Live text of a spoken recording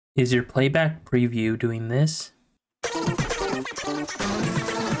Is your playback preview doing this?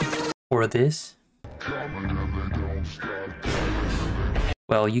 Or this?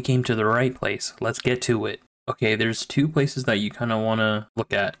 Well, you came to the right place. Let's get to it. Okay, there's two places that you kind of want to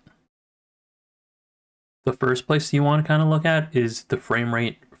look at. The first place you want to kind of look at is the frame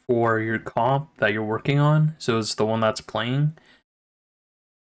rate for your comp that you're working on. So it's the one that's playing.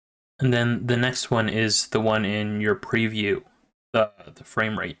 And then the next one is the one in your preview, the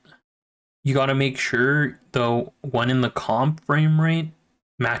frame rate. You got to make sure the one in the comp frame rate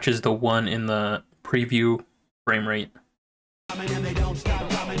matches the one in the preview frame rate.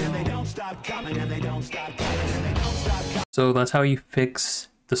 So that's how you fix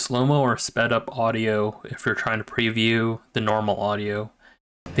the slow-mo or sped up audio if you're trying to preview the normal audio.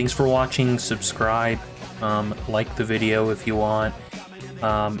 Thanks for watching, subscribe, like the video if you want,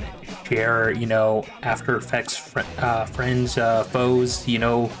 share, After Effects, friends, foes,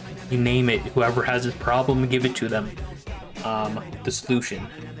 you name it, whoever has a problem, give it to them. The solution.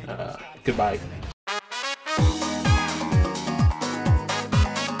 Goodbye.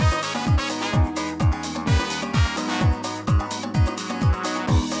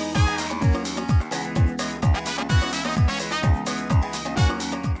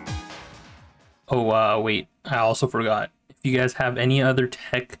 Oh, wait, I also forgot. If you guys have any other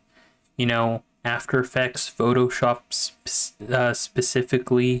tech, After Effects, Photoshop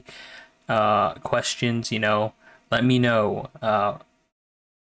specifically, questions, let me know.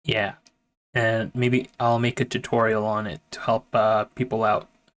 Yeah, and maybe I'll make a tutorial on it to help people out.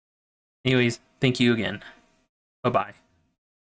 Anyways, thank you again. Bye-bye.